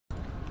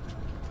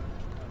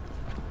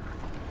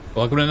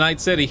Welcome to Night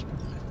City.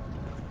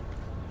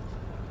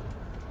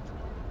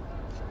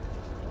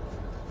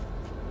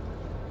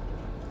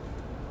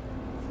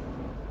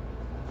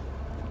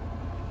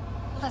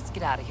 Let's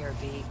get out of here,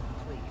 V,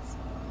 please.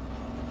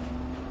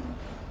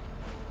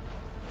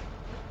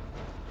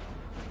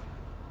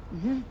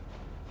 Mm-hmm.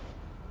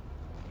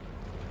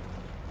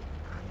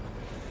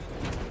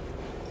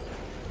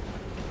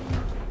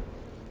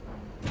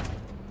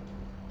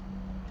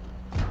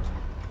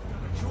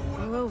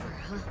 We're over,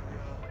 huh?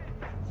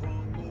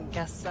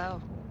 Guess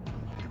so.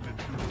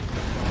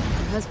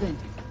 Your husband.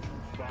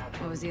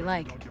 What was he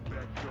like?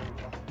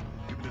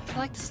 I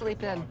like to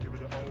sleep in.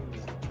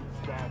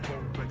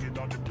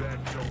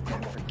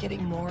 I'm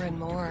forgetting more and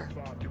more.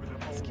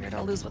 Scared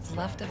I'll lose what's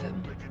left of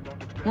him.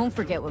 Won't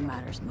forget what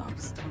matters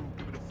most.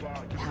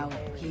 How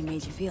he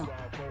made you feel.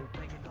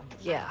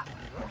 Yeah.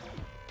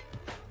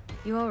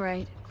 You all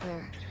right,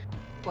 Claire?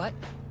 What?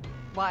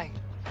 Why?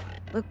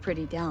 Look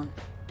pretty down.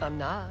 I'm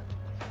not.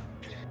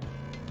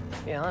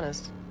 To be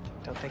honest,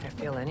 don't think I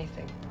feel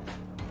anything.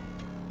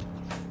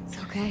 It's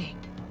okay.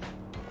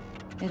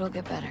 It'll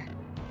get better.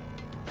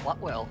 What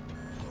will?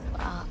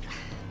 Well,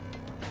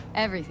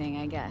 everything,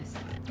 I guess.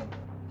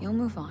 You'll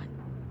move on.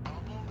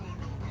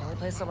 The only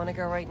place I want to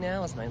go right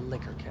now is my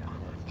liquor cabinet.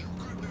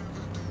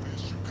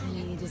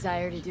 Any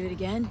desire to do it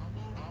again?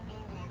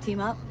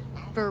 Team up?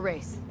 For a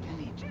race, I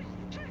mean.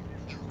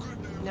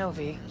 No,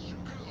 V.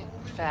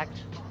 In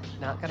fact,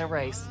 not gonna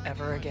race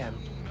ever again.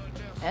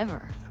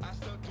 Ever.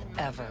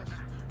 Ever.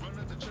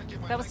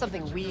 That was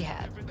something we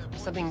had.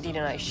 Something Dean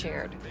and I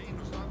shared.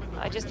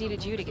 I just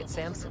needed you to get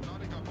Samson.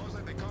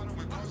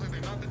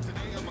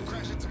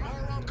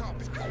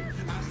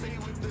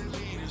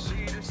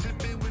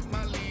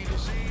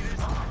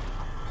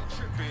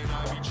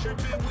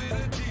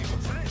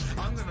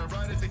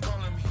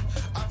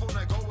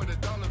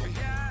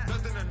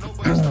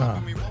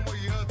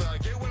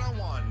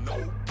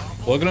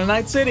 Welcome to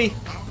Night City.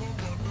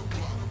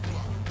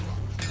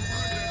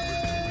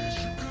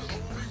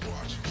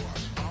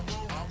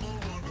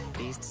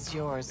 Beast is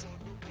yours.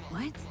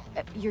 What?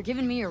 You're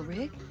giving me a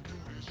rig?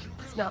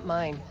 It's not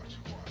mine.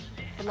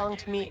 It belonged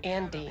to me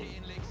and Dean.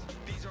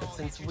 But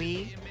since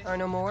we are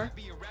no more,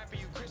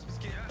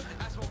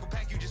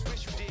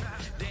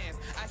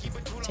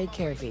 take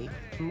care, V,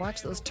 and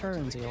watch those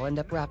turns or you'll end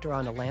up wrapped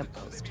around a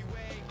lamppost.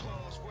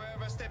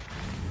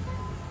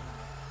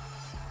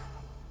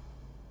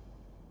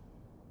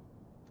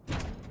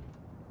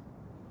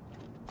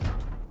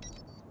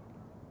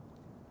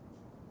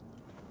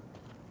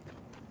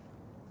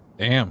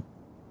 Damn.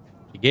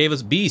 He gave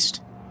us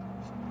Beast.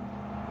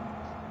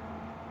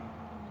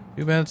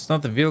 Too bad it's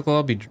not the vehicle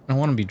I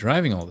want to be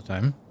driving all the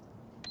time.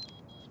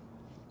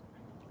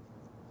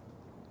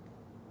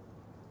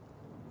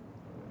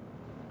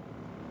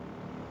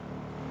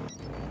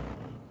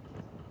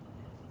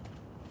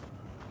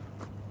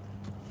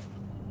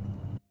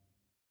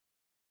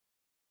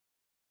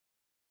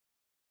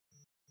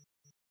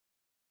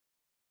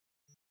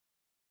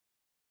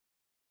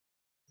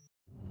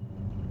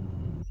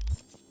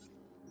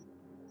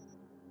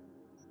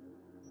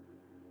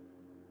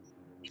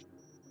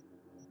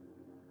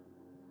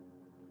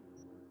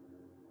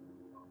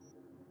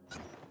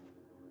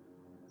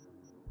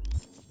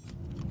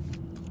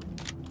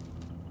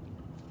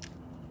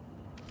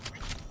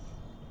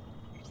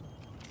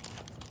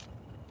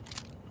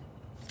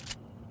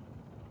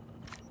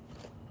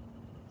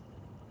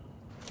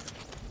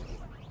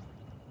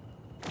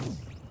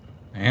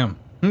 Damn.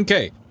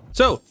 Okay.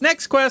 So,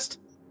 next quest.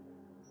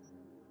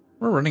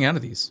 We're running out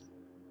of these.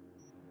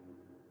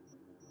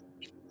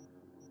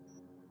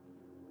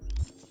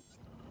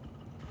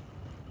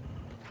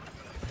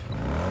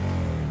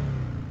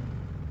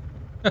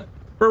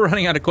 We're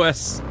running out of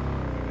quests.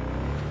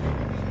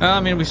 I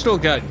mean, we still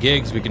got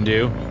gigs we can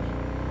do.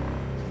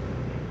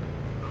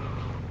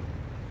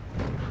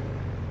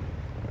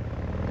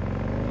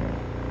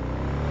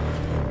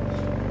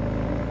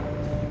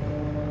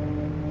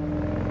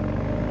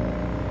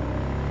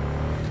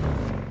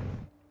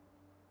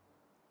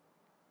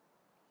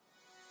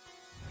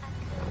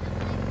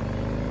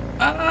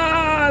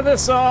 The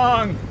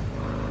song.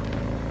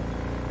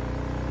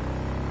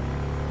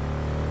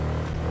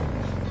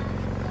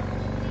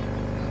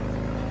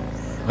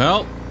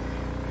 Well,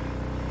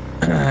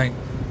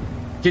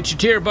 get your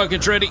tear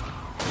buckets ready.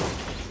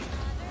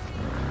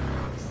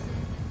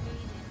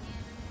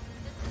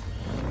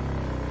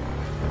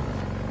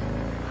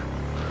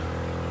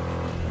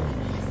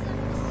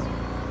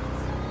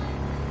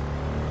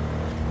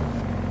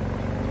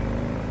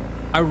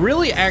 I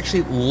really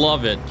actually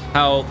love it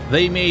how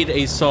they made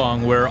a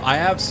song where I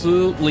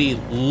absolutely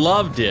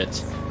loved it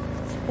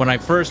when I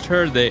first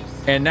heard it,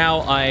 and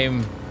now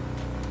I'm...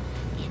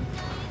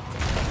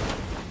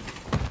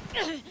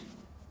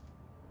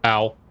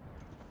 Ow.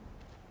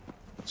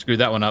 Screwed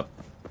that one up.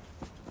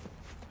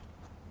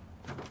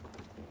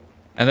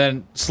 And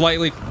then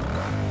slightly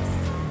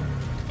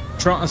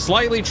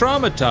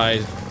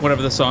traumatized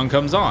whenever the song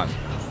comes on.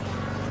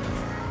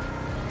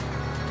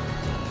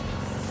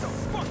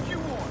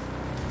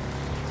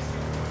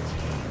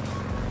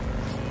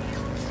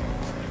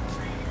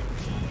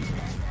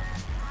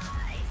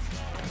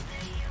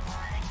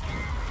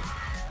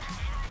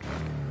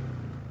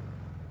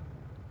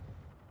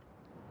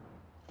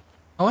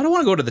 Oh, I don't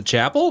want to go to the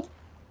chapel.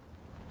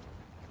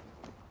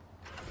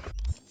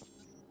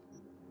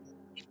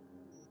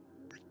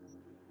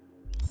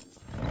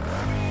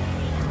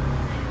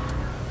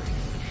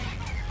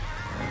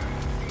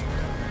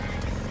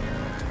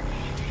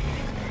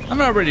 I'm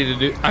not ready to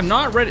do. I'm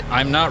not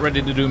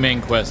ready to do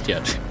main quest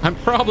yet. I'm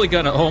probably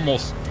gonna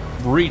almost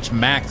reach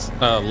max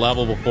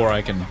level before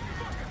I can.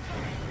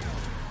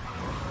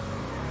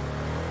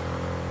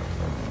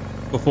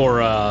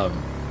 Before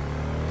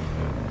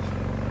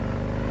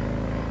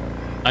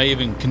I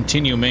even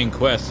continue main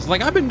quests. It's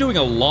like I've been doing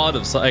a lot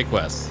of side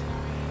quests.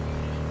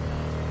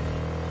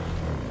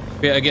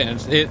 Yeah, again,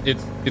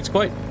 it's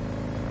quite.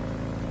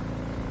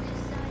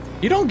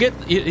 You don't get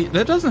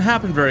that doesn't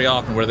happen very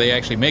often where they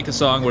actually make a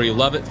song where you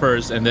love it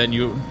first and then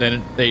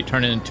they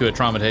turn it into a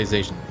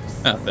traumatization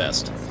at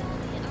best.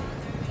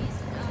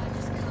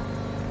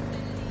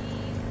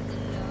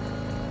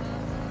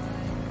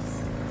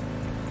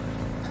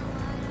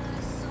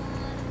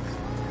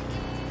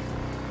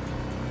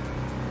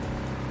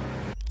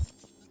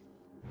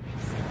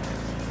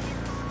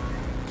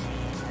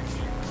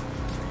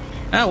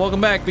 Ah,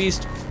 welcome back,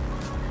 Beast.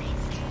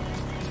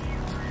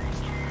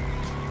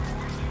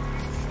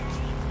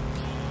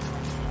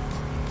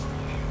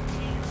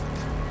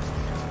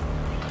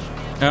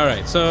 All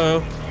right, so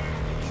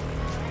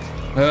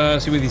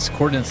see where these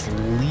coordinates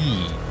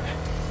lead.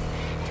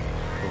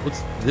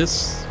 What's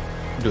this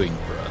doing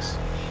for us?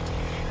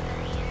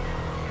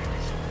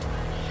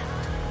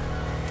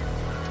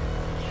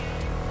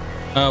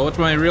 What's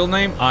my real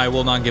name? I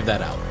will not give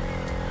that out.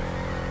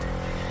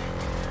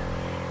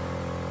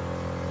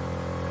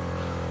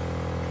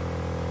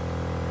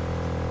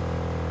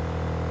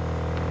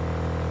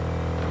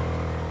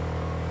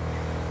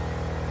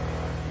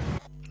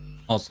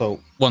 Also,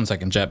 1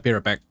 second, chat. Be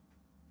right back.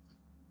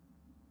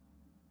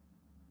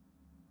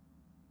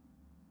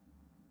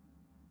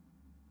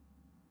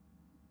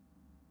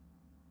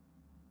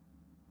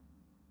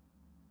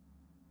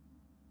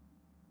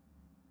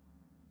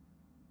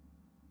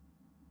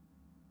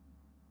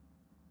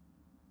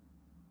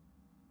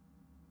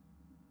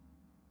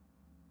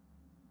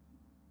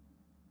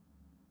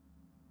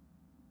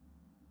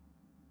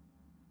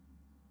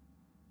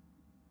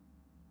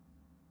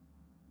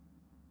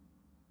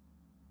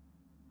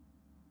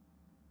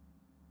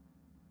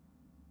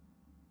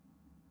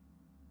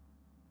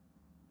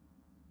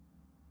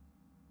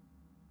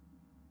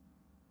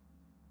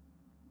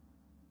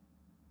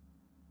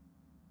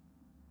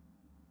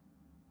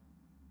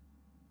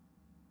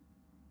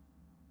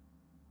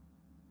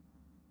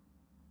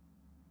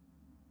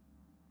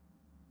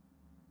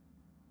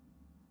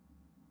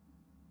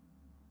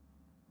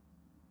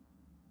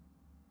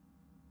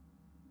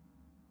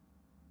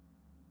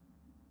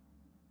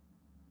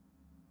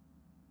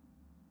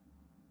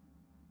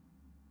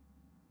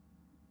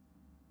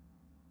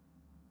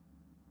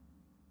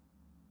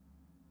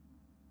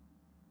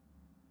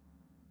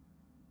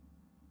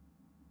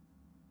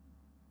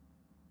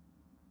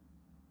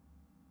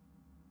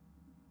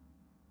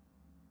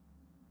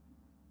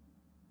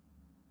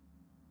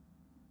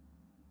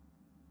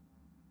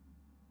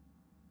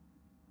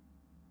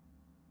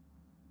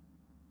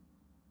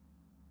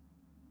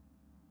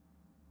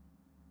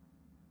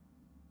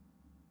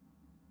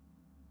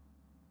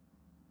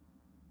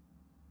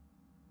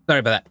 Sorry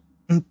about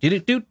that.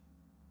 Dude.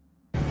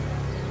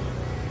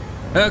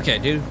 Okay,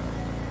 dude.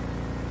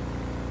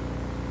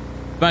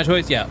 My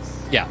choice? Yeah.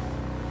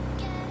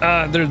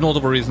 There's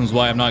multiple reasons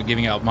why I'm not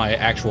giving out my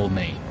actual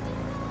name.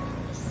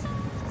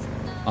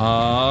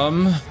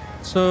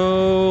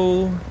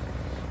 So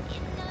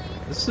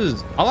this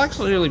is. I'll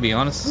actually really be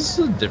honest. This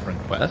is a different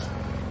quest.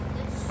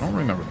 I don't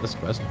remember this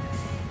quest.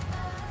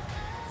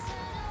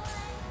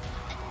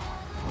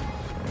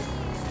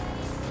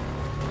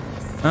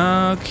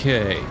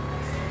 Okay.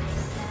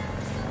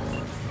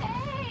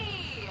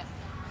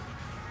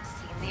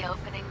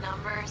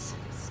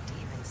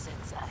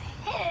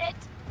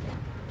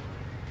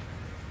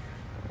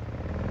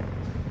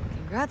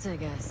 Congrats, I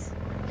guess.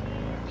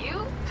 You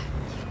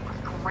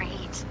were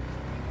great.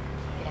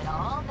 Get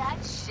all that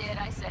shit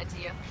I said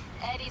to you.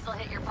 Eddie's will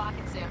hit your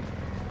pocket soon.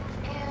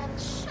 And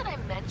should I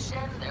mention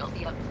there'll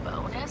be a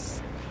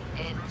bonus?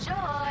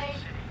 Enjoy.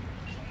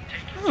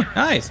 Oh,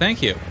 nice,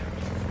 thank you.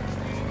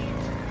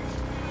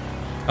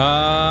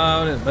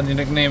 The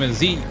nickname is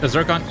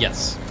Zircon?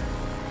 Yes.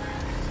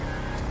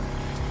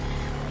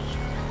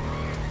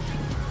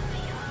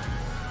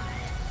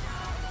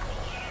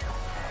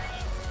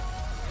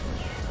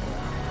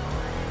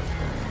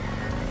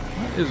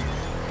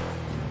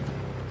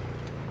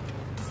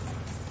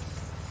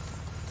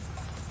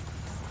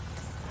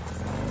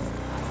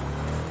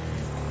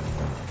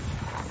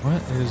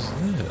 What is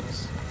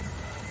this?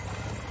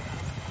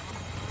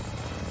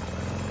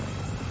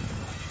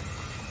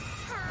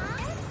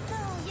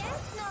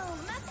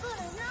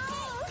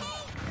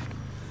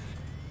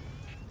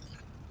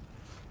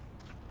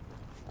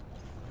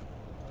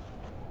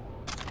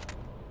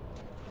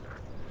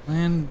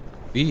 Plan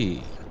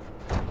B.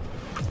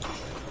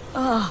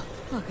 Oh,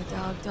 fuck a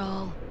dog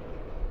doll.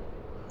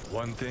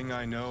 One thing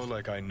I know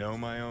like I know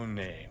my own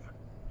name.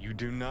 You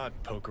do not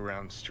poke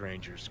around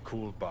strangers'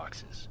 cool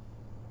boxes.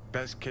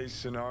 Best case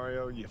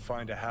scenario, you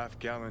find a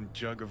half-gallon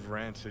jug of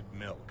rancid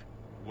milk.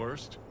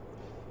 Worst?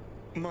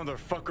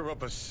 Motherfucker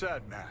up a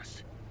sad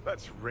mast.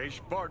 That's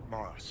Raish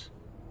Bartmoss.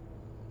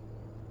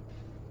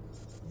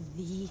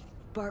 The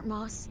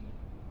Bartmoss?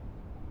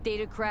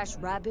 Data crash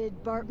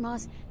rabid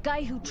Bartmoss?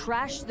 Guy who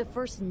trashed the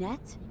first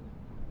net?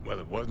 Well,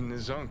 it wasn't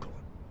his uncle.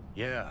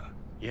 Yeah,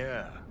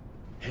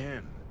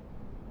 him.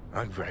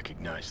 I'd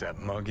recognize that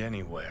mug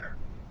anywhere.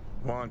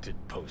 Wanted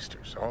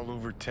posters all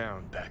over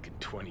town back in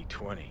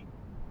 2020.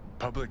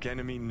 Public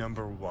enemy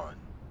 #1,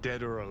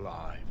 dead or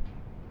alive.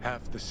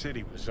 Half the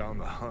city was on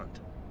the hunt.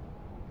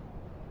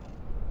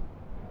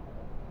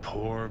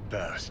 Poor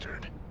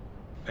bastard.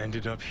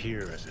 Ended up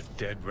here as a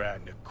dead rat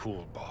in a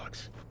cool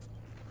box.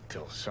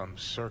 Till some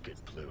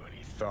circuit blew and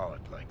he thawed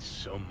like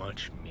so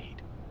much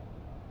meat.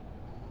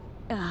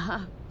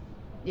 Uh-huh.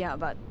 Yeah,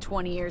 about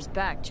 20 years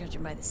back,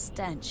 judging by the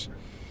stench.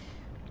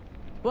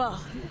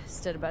 Well,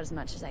 stood about as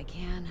much as I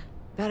can.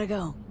 Gotta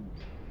go.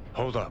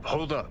 Hold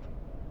up.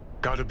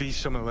 Gotta be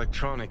some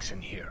electronics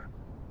in here.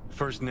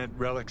 First net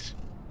relics,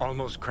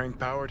 almost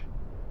crank-powered.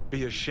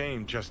 Be a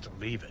shame just to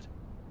leave it.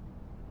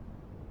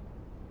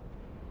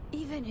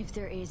 Even if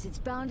there is, it's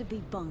bound to be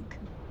bunk.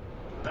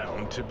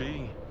 Bound to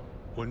be?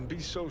 Wouldn't be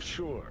so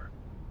sure.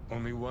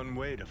 Only one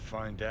way to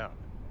find out.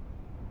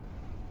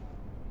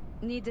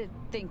 Need to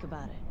think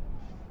about it.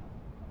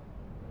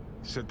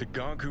 Said the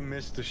gonk who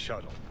missed the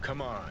shuttle.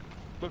 Come on,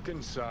 look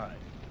inside.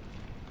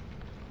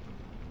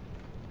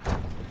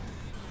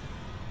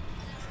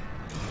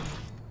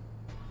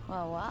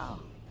 Well, wow.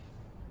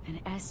 An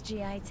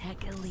SGI Tech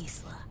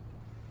Elisla.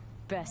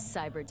 Best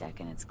cyber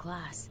tech in its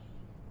class.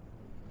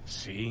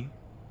 See?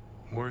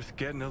 Worth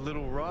getting a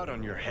little rot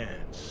on your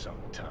hands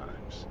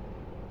sometimes.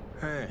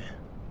 Hey,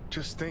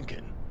 just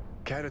thinking.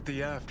 Cat at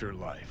the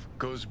Afterlife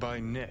goes by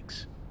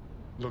Nix.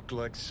 Looked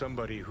like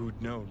somebody who'd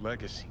know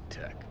legacy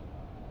tech.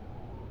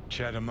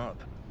 Chat him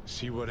up,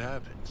 see what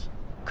happens.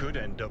 Could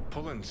end up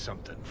pulling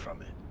something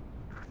from it.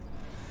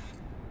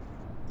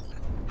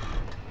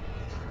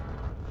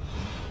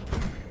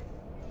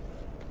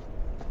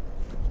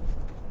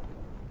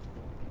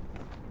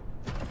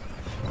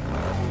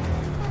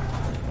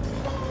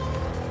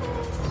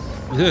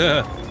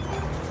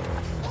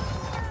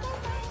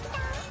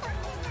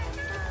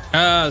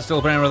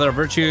 Still playing with our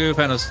virtue.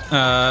 Found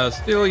a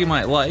skill you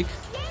might like.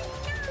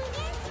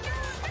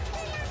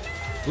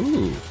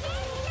 Ooh.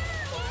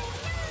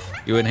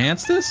 You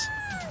enhance this?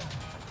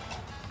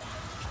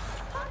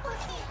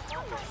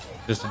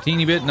 Just a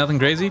teeny bit, nothing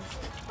crazy.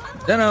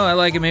 Don't know, I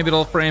like it. Maybe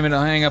it'll frame it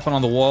and hang up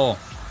on the wall.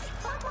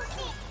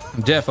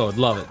 Defo would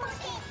love it.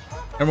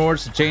 Remember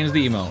words to change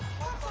the emo.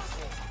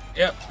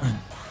 Yep.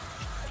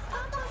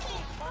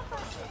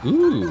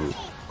 Ooh.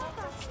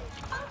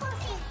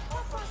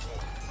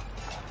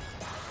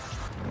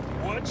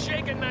 What's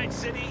shaking, Night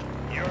City?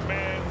 Your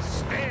man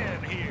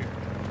Stan here.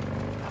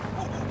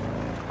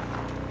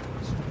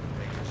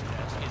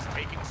 Is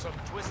taking some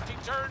twisty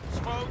turns,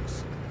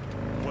 folks.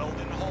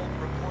 Weldon Holt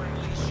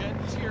reportedly shed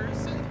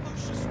tears at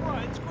Lucius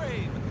Ryan's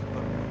grave.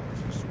 But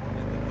Lucius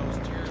warned that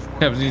those tears were...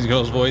 Have these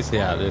girls' voice?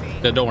 Yeah,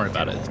 don't worry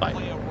about it. It's fine.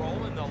 Play a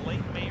role in the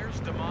late mayor's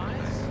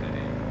demise?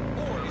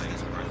 Or is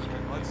this political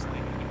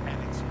mudslinging at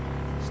its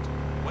finest?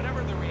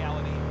 Whatever the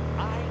reality,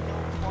 I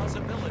know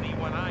plausibility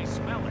when I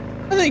smell it.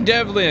 I think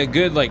definitely a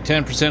good like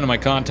 10% of my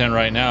content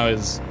right now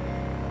is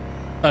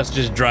us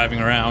just driving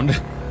around.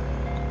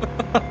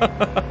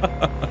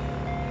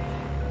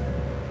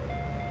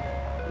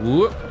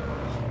 Whoop.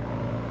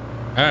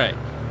 All right.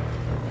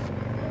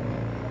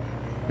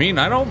 I mean,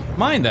 I don't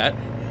mind that.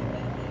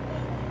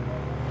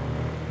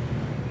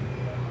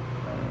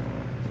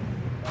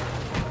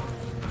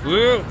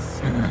 Whoop.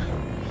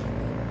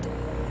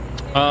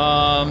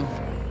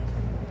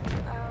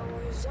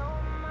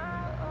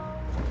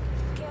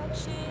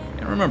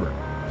 Can't remember.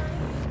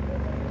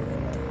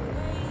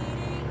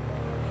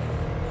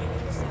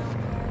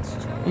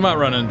 We might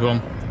run into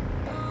him.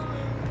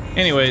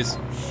 Anyways.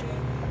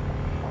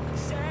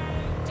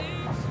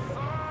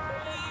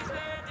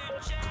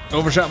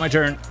 Overshot my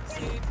turn.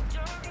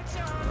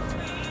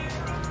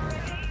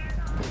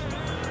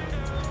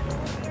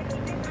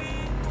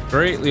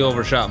 Greatly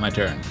overshot my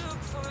turn.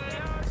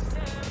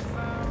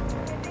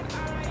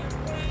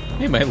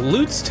 Hey, my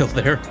loot's still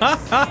there.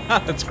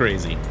 That's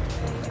crazy.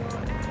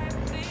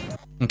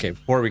 Okay,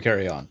 before we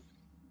carry on.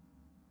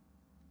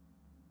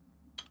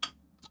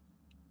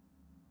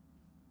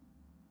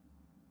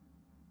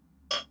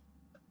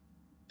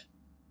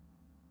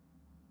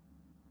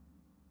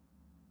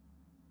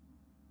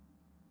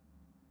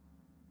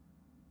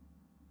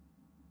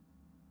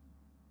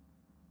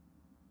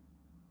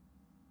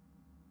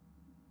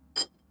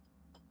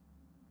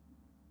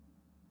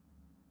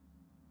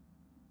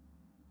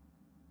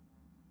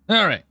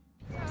 All right.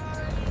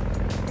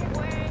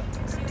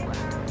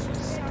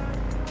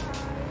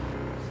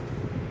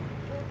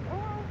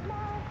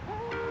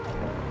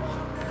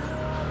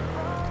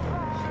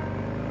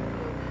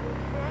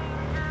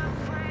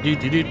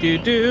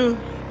 Do.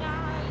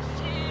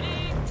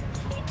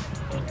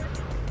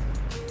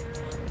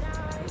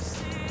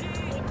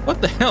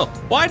 What the hell?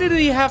 Why did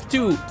he have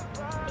to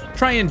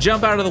try and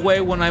jump out of the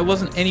way when I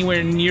wasn't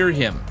anywhere near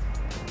him?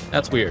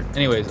 That's weird.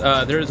 Anyways,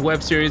 there's a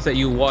web series that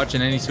you watch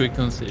in any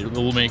sequence. It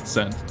will make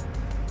sense.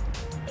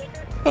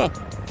 Huh.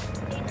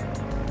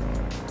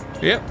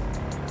 Yep.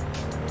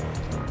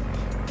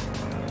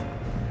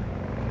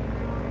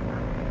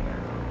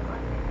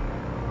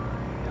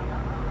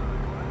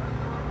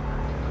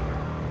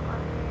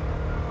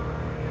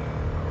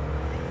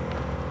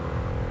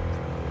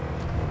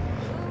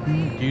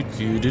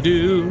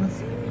 Do.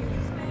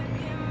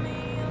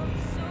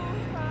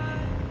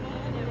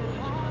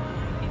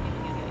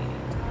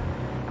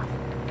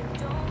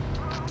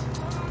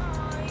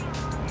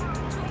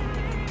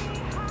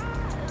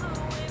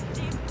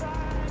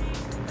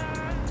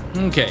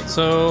 Okay,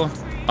 so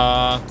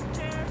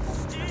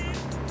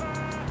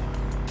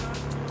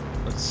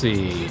let's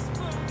see.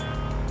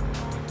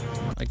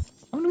 Like,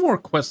 how many more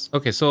quests?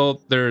 Okay,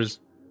 so there's.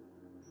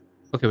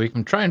 Okay, we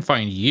can try and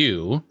find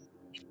you.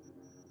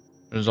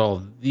 There's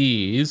all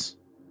these.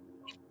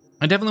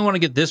 I definitely want to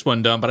get this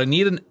one done, but I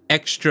need an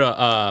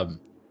extra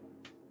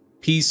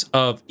piece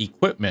of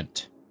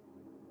equipment.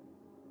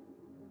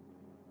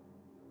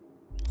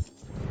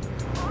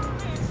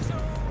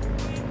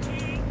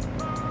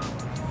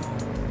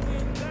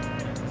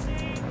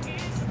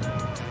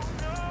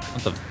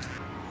 What the?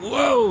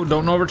 Whoa!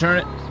 Don't overturn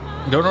it.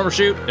 Don't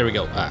overshoot. There we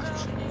go. Ah,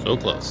 so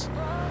close.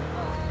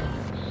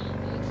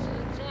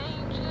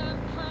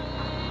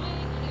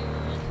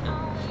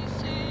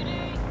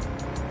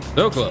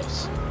 So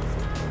close.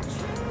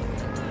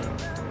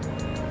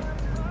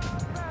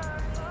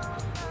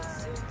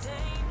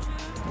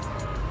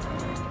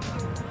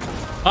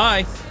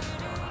 Hi.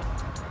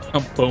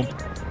 Oh, boom.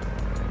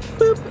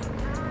 Boop.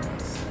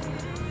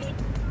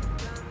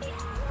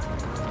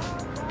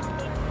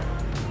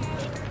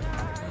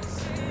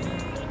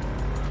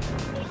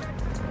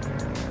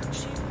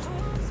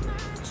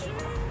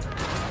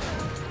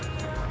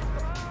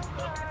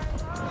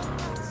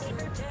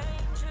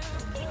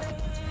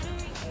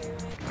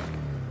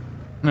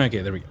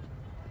 Okay, there we go.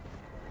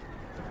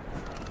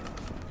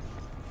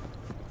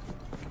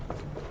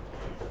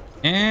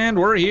 And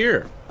we're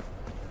here.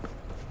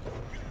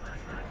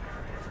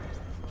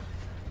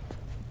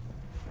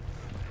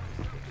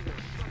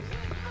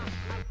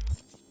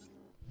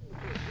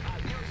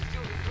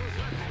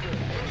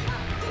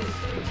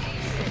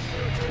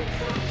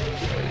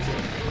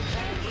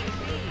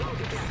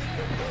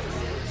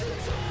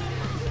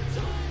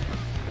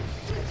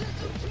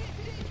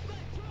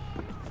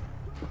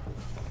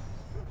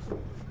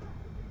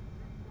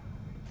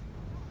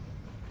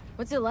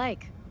 What's it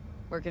like,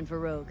 working for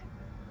Rogue?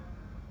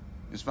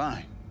 It's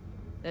fine.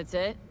 That's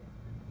it?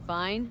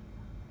 Fine?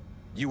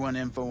 You want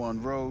info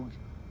on Rogue?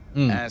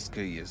 Ask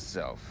her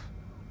yourself.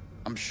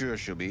 I'm sure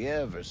she'll be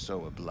ever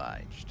so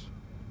obliged.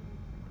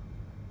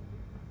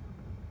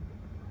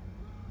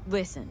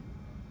 Listen,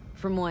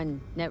 from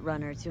one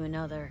netrunner to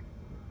another.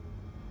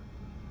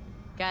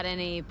 Got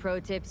any pro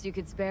tips you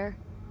could spare?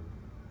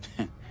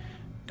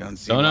 Don't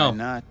see Don't why know.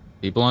 not.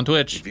 People on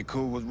Twitch. If you're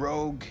cool with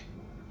Rogue,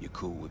 you're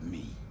cool with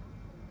me.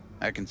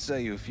 I can sell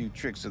you a few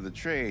tricks of the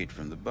trade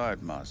from the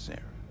Bart Moss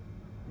era.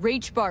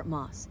 Rach Bart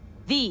Moss.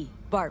 The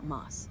Bart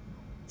Moss.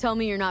 Tell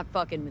me you're not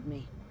fucking with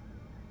me.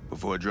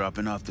 Before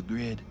dropping off the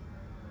grid,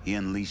 he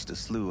unleashed a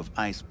slew of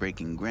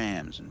ice-breaking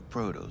grams and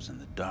protos in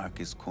the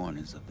darkest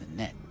corners of the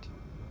net.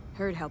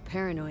 Heard how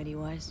paranoid he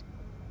was.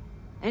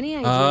 Any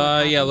idea? What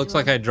Yeah, happened looks to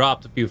like him? I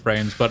dropped a few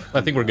frames, but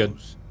I think we're good.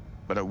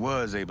 But I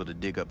was able to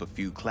dig up a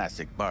few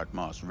classic Bart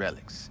Moss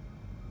relics.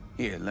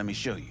 Here, let me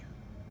show you.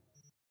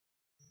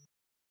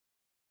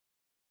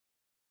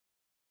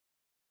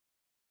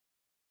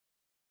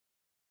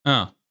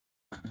 Oh.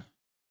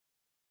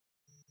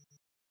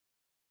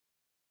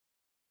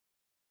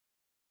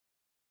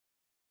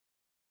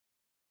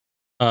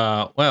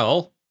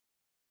 Well.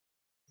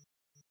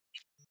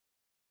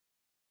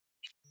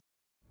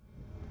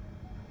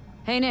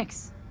 Hey,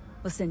 Nix.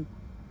 Listen,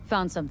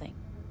 found something.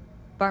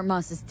 Bart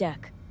Moss's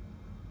deck.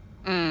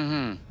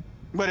 Mm-hmm.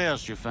 What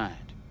else you find?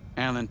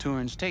 Alan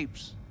Turing's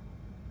tapes?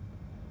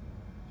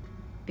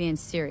 Being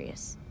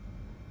serious.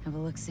 Have a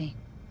look-see.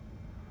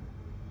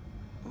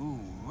 Ooh,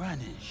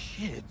 running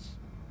shits.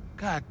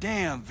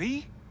 Goddamn,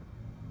 V.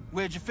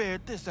 Where'd you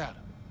ferret this out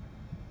of?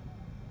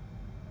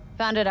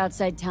 Found it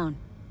outside town,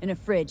 in a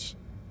fridge,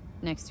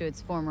 next to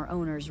its former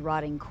owner's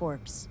rotting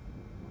corpse.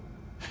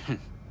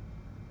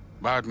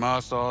 Bart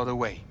Moss all the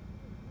way.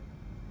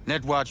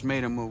 Netwatch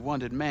made him a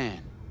wanted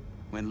man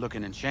when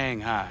looking in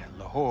Shanghai,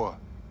 Lahore,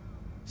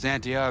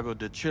 Santiago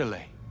de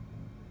Chile,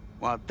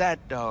 while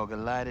that dog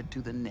alighted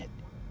to the net.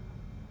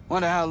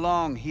 Wonder how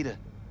long he'd have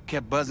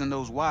kept buzzing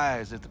those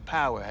wires if the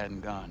power hadn't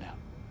gone out.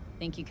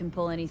 Think you can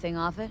pull anything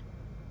off it?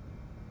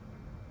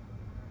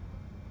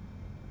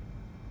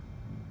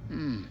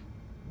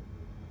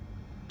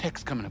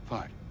 Text coming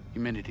apart.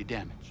 Humanity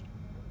damaged.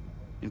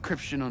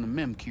 Encryption on the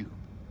mem cube.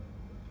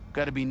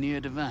 Gotta be near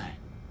divine.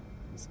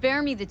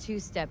 Spare me the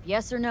two-step,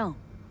 yes or no?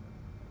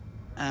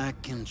 I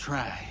can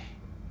try.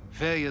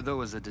 Failure,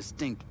 though, is a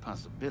distinct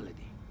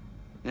possibility.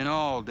 then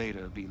all data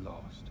will be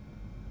lost.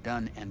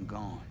 Done and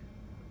gone.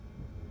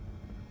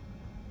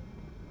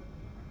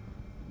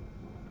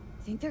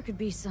 Think there could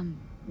be some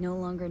no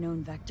longer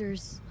known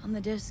vectors on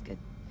the disk?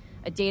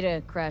 A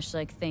data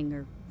crash-like thing,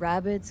 or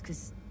rabbits?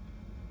 Because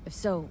if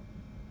so...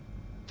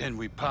 Then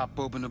we pop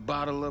open a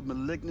bottle of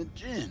malignant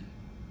gin.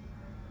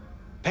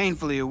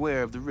 Painfully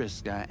aware of the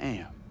risk, I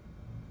am.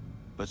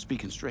 But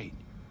speaking straight,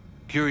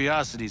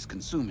 curiosity's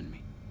consuming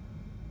me.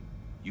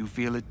 You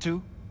feel it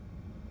too?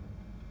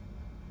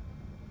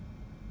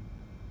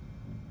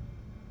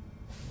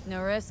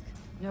 No risk,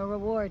 no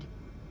reward.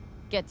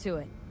 Get to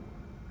it.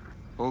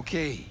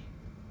 Okay.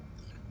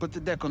 Put the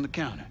deck on the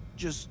counter,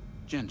 just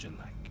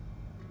ginger-like.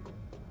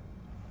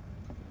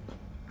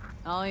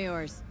 All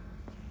yours.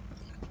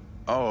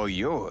 All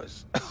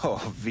yours?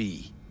 Oh,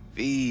 V.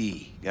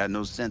 V. Got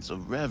no sense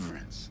of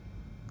reverence.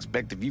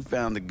 Expect if you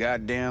found the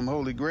goddamn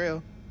Holy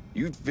Grail,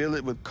 you'd fill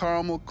it with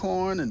caramel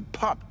corn and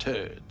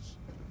Pop-Turds.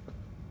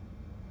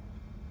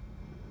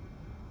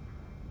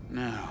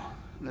 Now,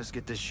 let's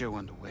get this show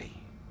underway.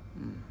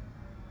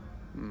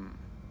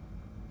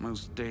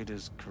 Most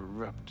data's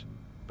corrupt,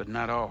 but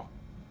not all.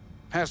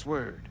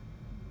 Password.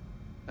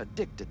 A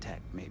dict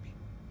attack, maybe.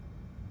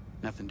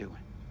 Nothing doing.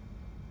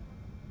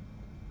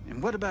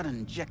 And what about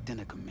injecting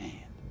a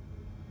command?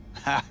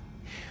 Ha!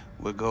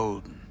 We're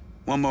golden.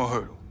 One more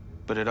hurdle,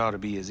 but it ought to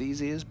be as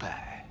easy as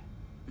pie.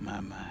 My.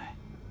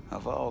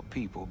 Of all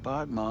people,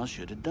 Bartmar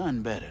should have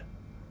done better.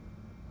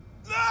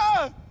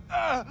 Cat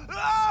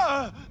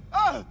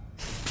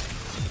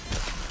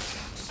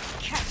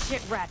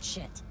shit, rat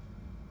shit.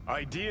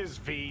 Ideas,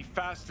 V.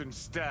 Fast and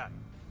stat.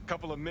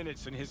 Couple of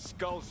minutes and his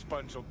skull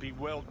sponge will be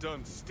well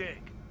done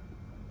steak.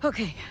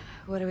 Okay,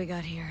 what do we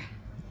got here?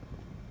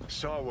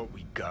 Saw what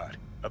we got.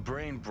 A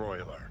brain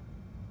broiler.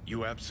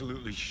 You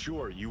absolutely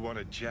sure you want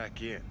to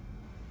jack in?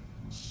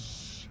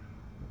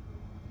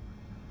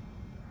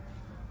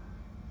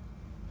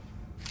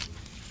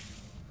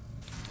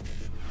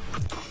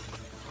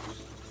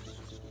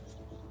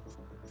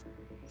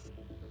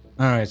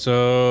 All right,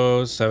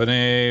 so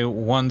 7A,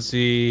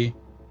 1C,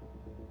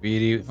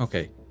 BD.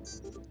 Okay.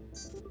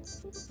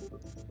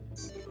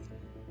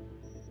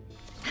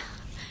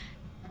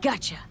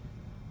 Gotcha.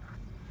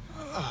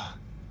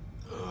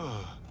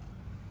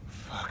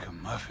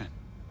 Fucking muffin.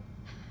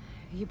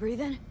 You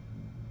breathing?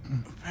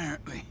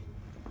 Apparently.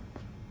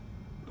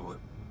 Though it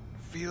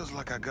feels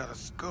like I got a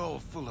skull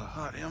full of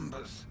hot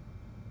embers.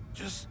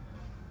 Just...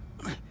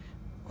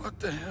 what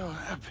the hell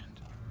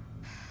happened?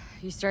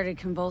 You started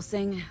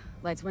convulsing,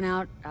 lights went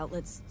out,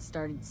 outlets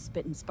started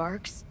spitting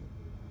sparks.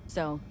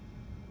 So,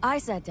 I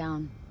sat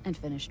down and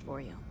finished for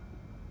you.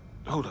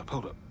 Hold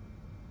up.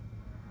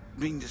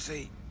 Mean to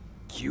say,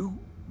 you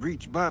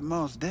reached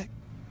Bartmar's deck?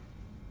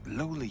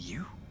 Lowly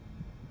you?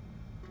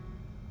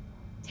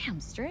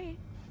 Damn straight.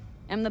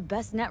 I'm the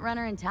best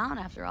netrunner in town,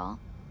 after all.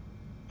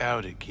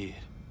 Doubt it, kid.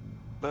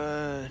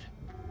 But...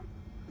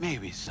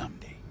 maybe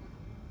someday.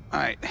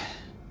 Alright.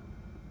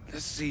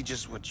 Let's see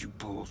just what you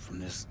pulled from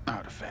this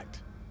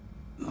artifact.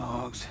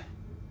 Logs,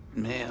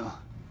 mail,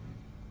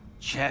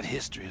 chat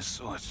history of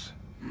sorts.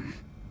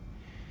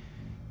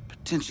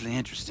 Potentially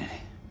interesting,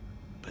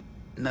 but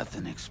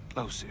nothing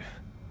explosive.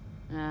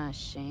 Ah,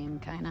 shame,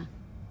 kinda.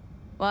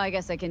 Well, I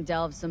guess I can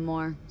delve some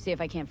more, see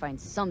if I can't find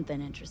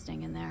something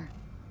interesting in there.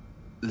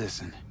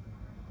 Listen.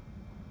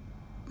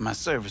 My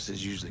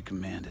services usually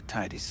command a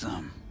tidy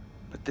sum,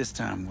 but this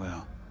time,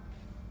 well,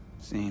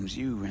 seems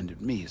you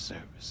rendered me a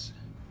service.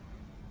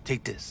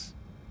 Take this.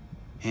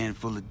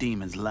 Handful of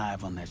demons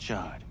live on that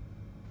shard.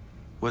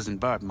 Wasn't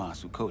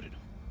Bartmoss who coded them,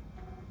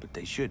 but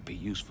they should be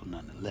useful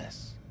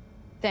nonetheless.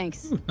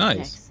 Thanks. Ooh, nice.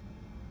 Thanks.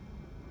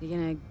 You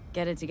gonna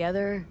get it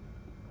together?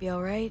 Be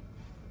alright?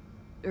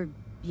 Or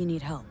you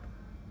need help?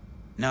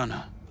 No.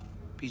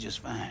 Be just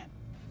fine.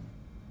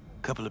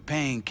 Couple of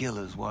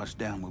painkillers washed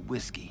down with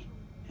whiskey,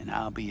 and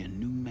I'll be a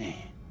new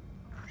man.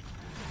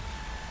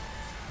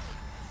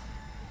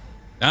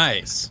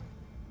 Nice.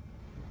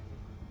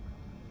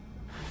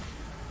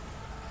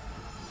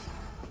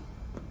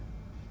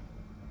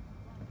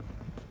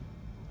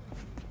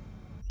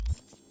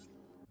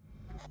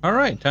 All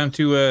right, time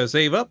to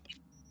save up.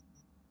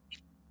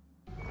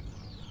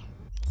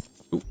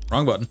 Ooh,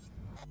 wrong button.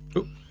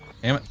 Ooh,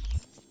 damn it.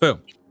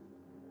 Boom.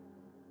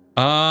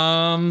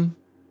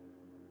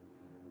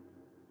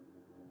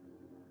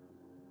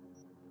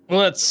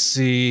 Let's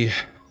see.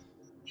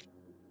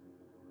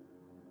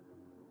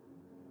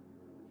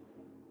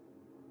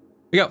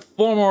 We got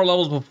 4 more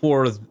levels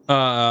before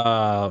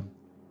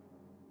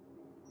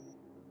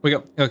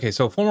okay,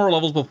 so 4 more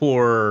levels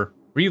before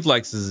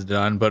Reflex is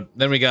done, but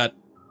then we got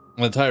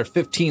an entire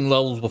 15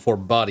 levels before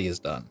Body is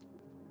done.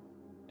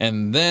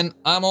 And then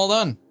I'm all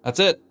done. That's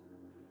it.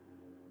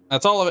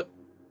 That's all of it.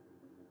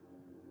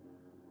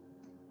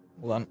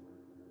 Hold on.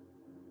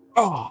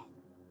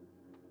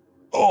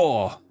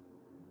 Oh.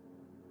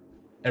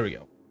 There we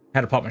go.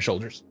 Had to pop my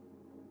shoulders.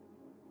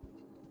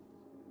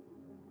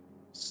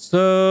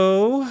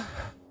 So...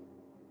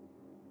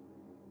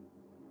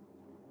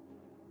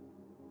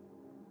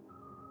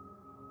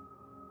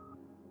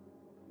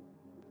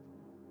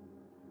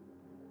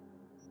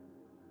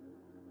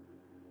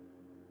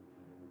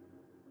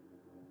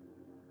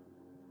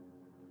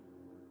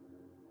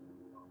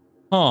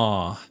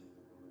 Aw.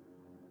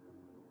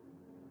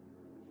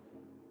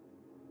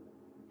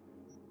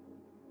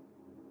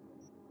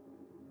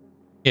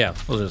 Yeah,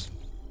 we'll just...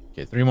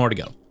 Okay, 3 more to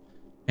go.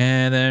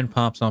 And then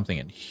pop something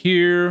in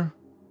here.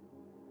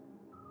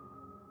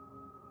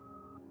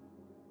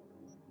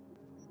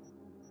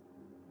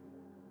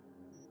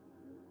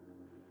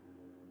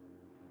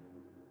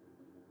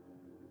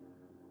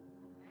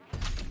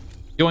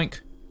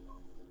 Yoink.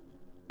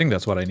 I think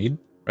that's what I need,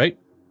 right?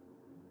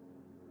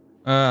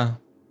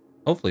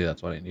 Hopefully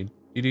that's what I need.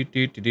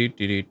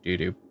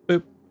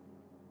 Boop.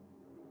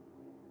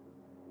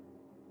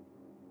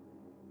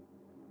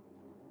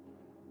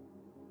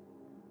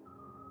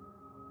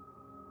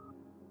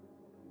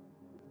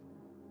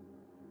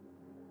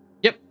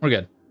 Yep, we're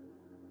good.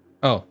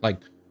 Oh,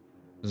 like,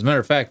 as a matter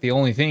of fact, the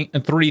only thing,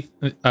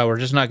 we're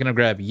just not going to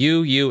grab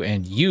you, you,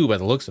 and you by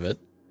the looks of it.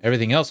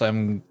 Everything else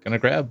I'm going to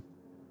grab.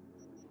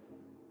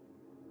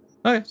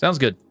 Okay, sounds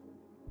good.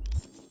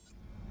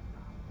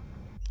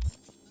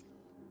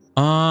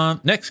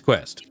 Next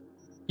quest.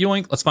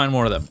 Yoink, let's find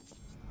more of them.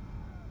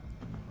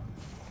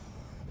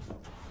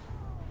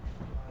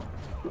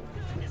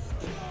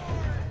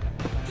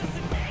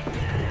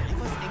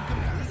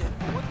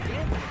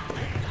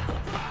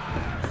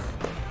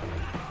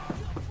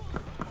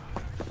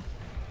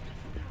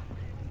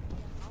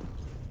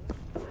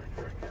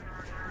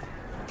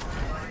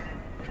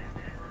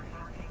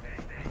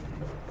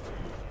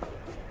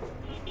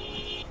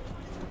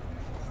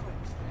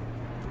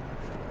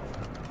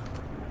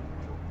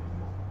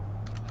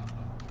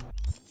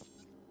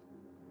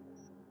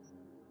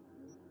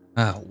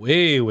 Ah,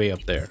 way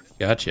up there.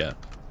 Gotcha.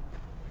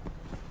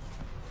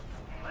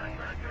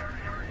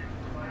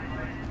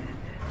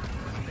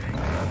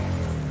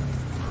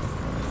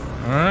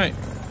 All right,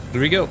 here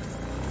we go.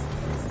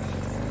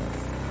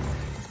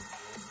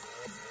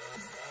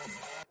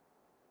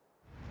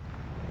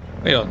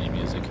 We don't need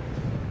music.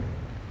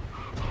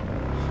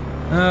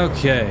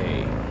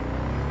 Okay.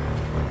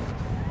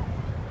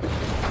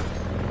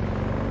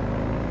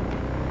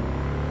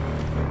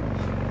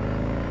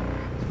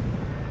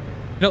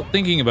 You know,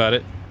 thinking about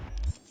it,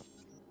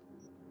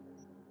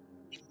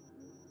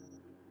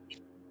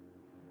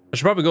 I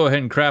should probably go ahead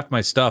and craft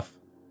my stuff.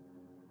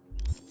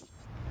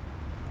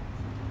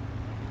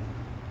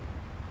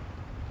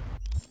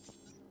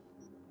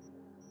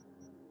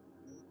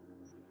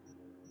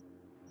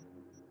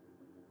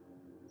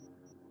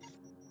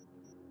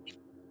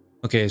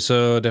 Okay,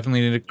 so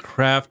definitely need to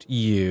craft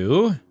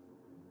you.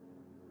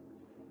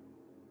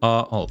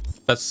 Oh,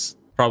 let's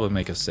probably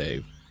make a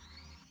save.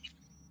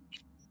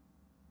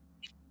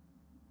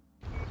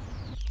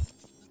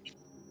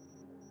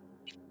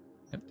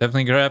 Yep,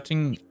 definitely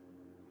crafting.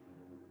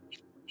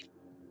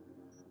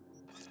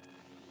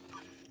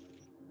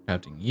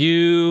 Crafting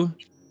you.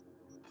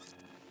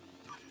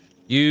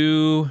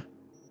 You.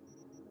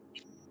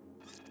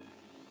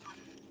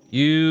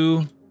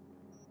 You.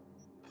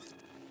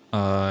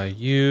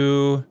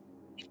 You.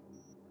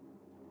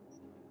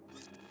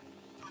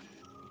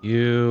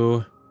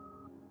 You.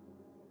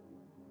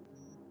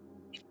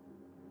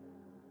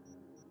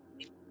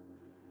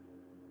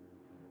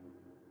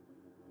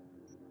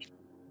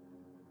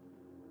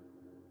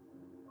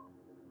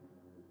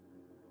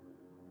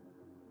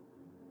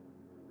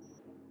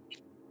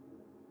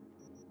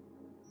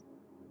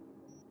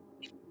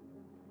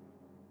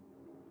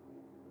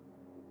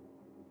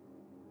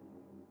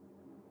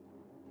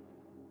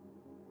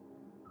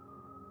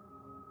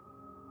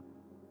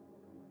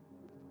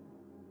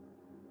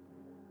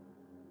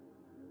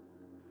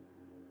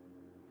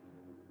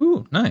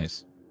 Ooh,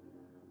 nice.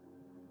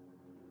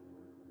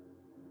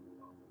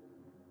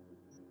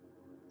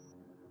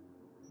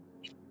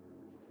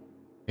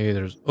 Okay,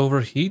 there's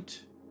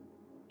overheat.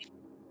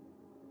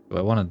 Do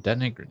I want to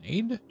detonate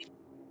grenade?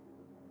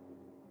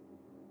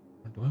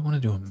 Or do I want to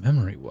do a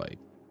memory wipe?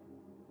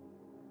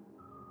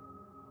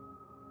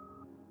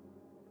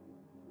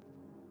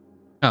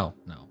 Oh,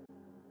 no.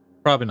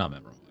 Probably not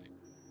memory.